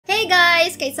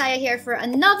guys, Kaisaya here for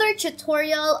another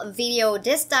tutorial video.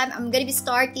 This time, I'm gonna be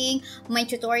starting my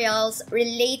tutorials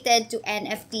related to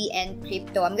NFT and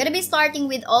crypto. I'm gonna be starting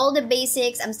with all the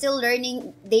basics. I'm still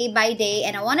learning day by day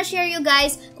and I wanna share you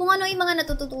guys kung ano yung mga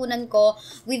natututunan ko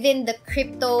within the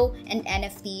crypto and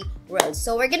NFT world.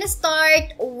 So we're gonna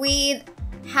start with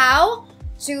how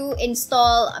to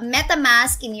install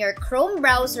Metamask in your Chrome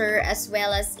browser as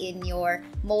well as in your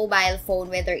mobile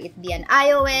phone, whether it be an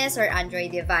iOS or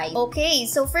Android device. Okay,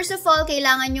 so first of all,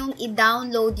 kailangan yung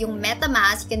i-download yung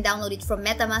Metamask. You can download it from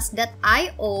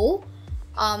metamask.io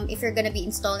if you're gonna be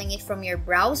installing it from your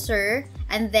browser.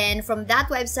 And then from that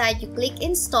website, you click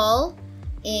install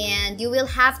and you will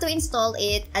have to install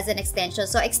it as an extension.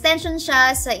 So extension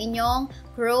siya sa inyong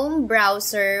Chrome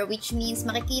browser, which means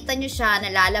makikita nyo siya na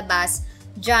lalabas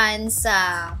dyan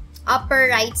sa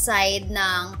upper right side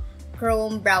ng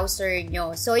Chrome browser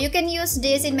nyo. So, you can use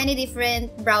this in many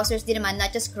different browsers din naman,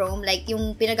 not just Chrome. Like,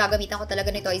 yung pinagagamitan ko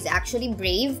talaga nito is actually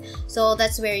Brave. So,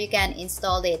 that's where you can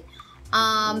install it.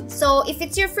 So, if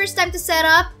it's your first time to set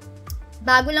up,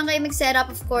 bago lang kayo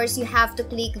mag-setup, of course, you have to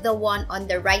click the one on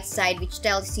the right side which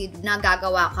tells you na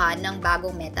gagawa ka ng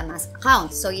bagong MetaMask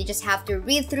account. So, you just have to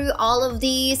read through all of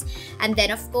these and then,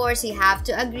 of course, you have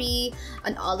to agree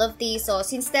on all of these. So,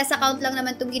 since test account lang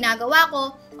naman itong ginagawa ko,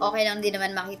 okay lang din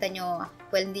naman makita nyo.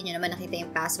 Well, hindi nyo naman nakita yung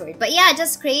password. But yeah,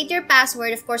 just create your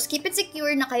password. Of course, keep it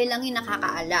secure na kayo lang yung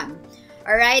nakakaalam.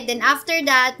 Alright, then after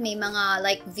that, may mga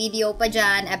like video pa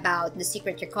dyan about the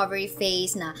secret recovery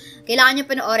phase na kailangan nyo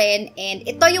panoorin. And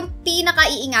ito yung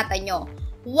pinaka-iingatan nyo.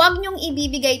 Huwag nyong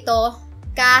ibibigay to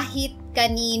kahit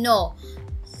kanino.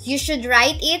 You should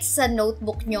write it sa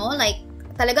notebook nyo. Like,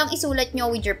 talagang isulat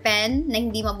nyo with your pen na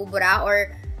hindi mabubura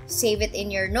or save it in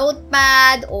your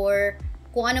notepad or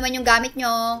kung ano man yung gamit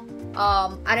nyo.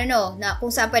 I don't know, na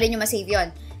kung saan pwede nyo masave yun.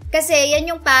 Kasi yan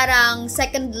yung parang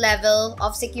second level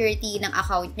of security ng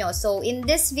account nyo. So, in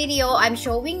this video, I'm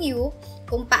showing you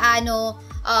kung paano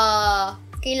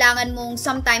kailangan mong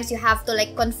sometimes you have to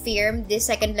like confirm this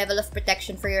second level of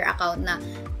protection for your account na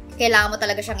kailangan mo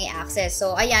talaga siyang i-access.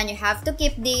 So, ayan, you have to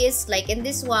keep this. Like in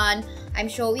this one, I'm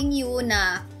showing you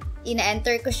na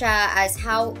ina-enter ko siya as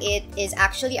how it is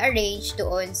actually arranged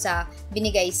doon sa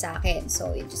binigay sa akin.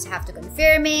 So, you just have to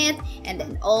confirm it and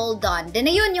then all done. Then,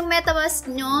 ayun, yung MetaMask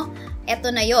nyo, eto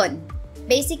na yun.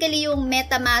 Basically, yung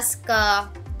MetaMask,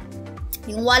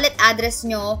 yung wallet address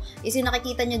nyo is yung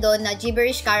nakikita nyo doon na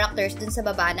gibberish characters dun sa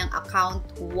baba ng account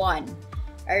 1.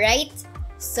 Alright?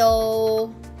 So,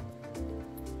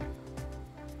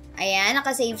 ayan,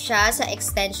 nakasave siya sa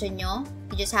extension nyo.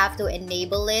 You just have to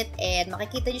enable it and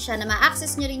makikita nyo siya na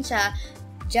ma-access nyo rin siya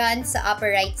dyan sa upper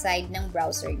right side ng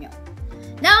browser nyo.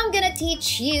 Now, I'm gonna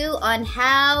teach you on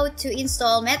how to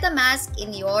install Metamask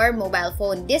in your mobile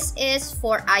phone. This is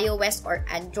for iOS or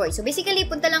Android. So, basically,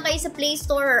 punta lang kayo sa Play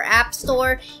Store or App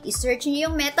Store, i-search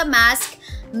nyo yung Metamask,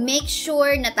 make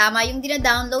sure na tama yung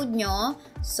dina-download nyo.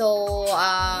 So,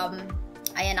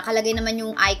 ayan, nakalagay naman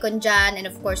yung icon dyan and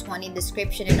of course, kung ano yung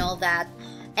description and all that.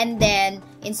 And then,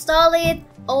 install it,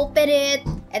 open it,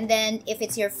 and then, if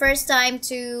it's your first time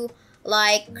to,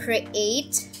 like,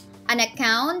 create an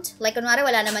account, like, kunwari,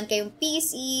 wala naman kayong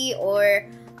PC or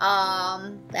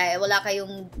wala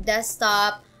kayong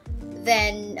desktop,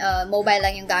 then, mobile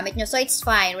lang yung gamit nyo. So, it's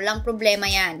fine. Walang problema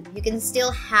yan. You can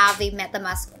still have a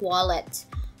MetaMask wallet.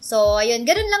 So, ayun,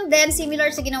 ganun lang din.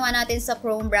 Similar sa ginawa natin sa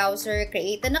Chrome browser.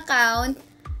 Create an account,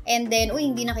 and then, uy,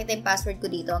 hindi nakita yung password ko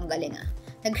dito. Ang galing ah.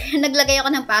 Naglagay ako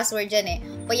ng password dyan eh.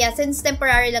 But yeah, since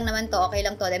temporary lang naman to, okay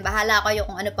lang to. Then bahala kayo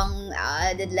kung ano pang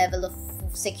the level of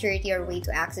security or way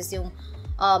to access yung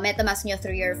MetaMask nyo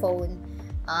through your phone.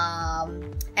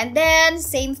 And then,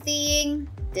 same thing,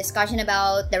 discussion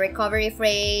about the recovery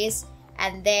phrase.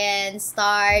 And then,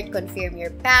 confirm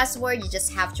your password. You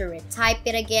just have to retype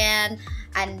it again.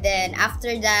 And then,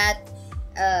 after that,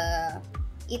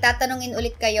 itatanungin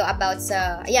ulit kayo about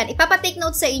sa, ayan, ipapatake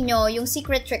note sa inyo yung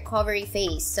secret recovery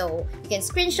phase. So, you can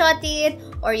screenshot it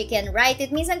or you can write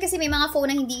it. Minsan kasi may mga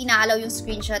phone na hindi inaalaw yung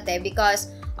screenshot eh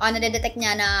because nadedetect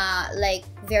niya na like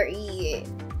very,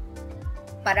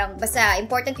 parang basta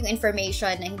important yung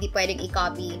information na hindi pwedeng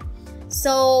i-copy.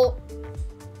 So,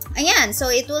 ayan.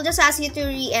 So, it will just ask you to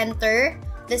re-enter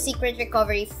the secret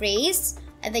recovery phrase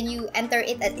and then you enter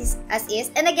it as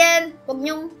is. And again, huwag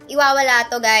nyong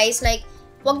iwawala to guys. Like,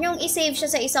 huwag nyong i-save siya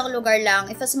sa isang lugar lang.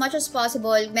 If as much as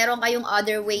possible, meron kayong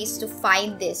other ways to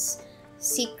find this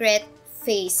secret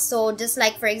phase. So, just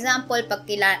like for example, pag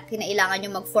kinailangan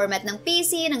nyo mag-format ng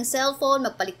PC, ng cellphone,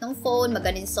 magpalit ng phone,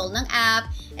 mag-uninstall ng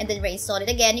app, and then reinstall it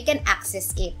again, you can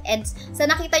access it. And sa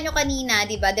nakita nyo kanina,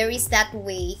 diba, there is that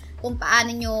way kung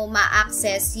paano nyo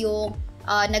ma-access yung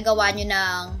nagawa nyo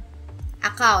ng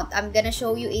account. I'm gonna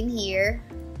show you in here.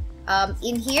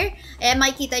 Ayan,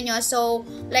 makikita nyo. So,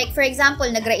 like, for example,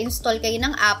 nag-reinstall kayo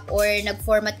ng app or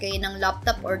nag-format kayo ng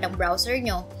laptop or ng browser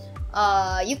nyo.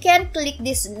 You can click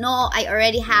this, no, I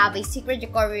already have a secret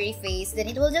recovery phrase.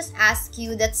 Then, it will just ask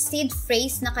you that seed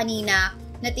phrase na kanina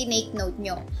na tinake note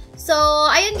nyo. So,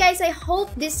 ayun guys, I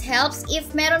hope this helps.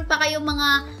 If meron pa kayong mga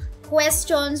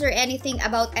questions or anything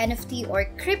about NFT or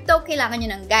crypto, kailangan nyo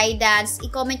ng guidance,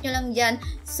 i-comment nyo lang dyan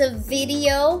sa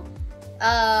video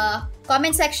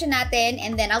comment section natin,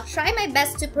 and then I'll try my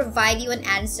best to provide you an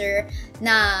answer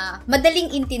na madaling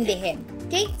intindihin.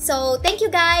 Okay? So, thank you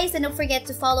guys, and don't forget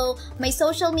to follow my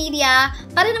social media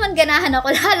para naman ganahan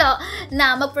ako lalo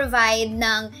na mag-provide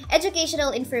ng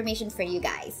educational information for you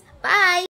guys. Bye!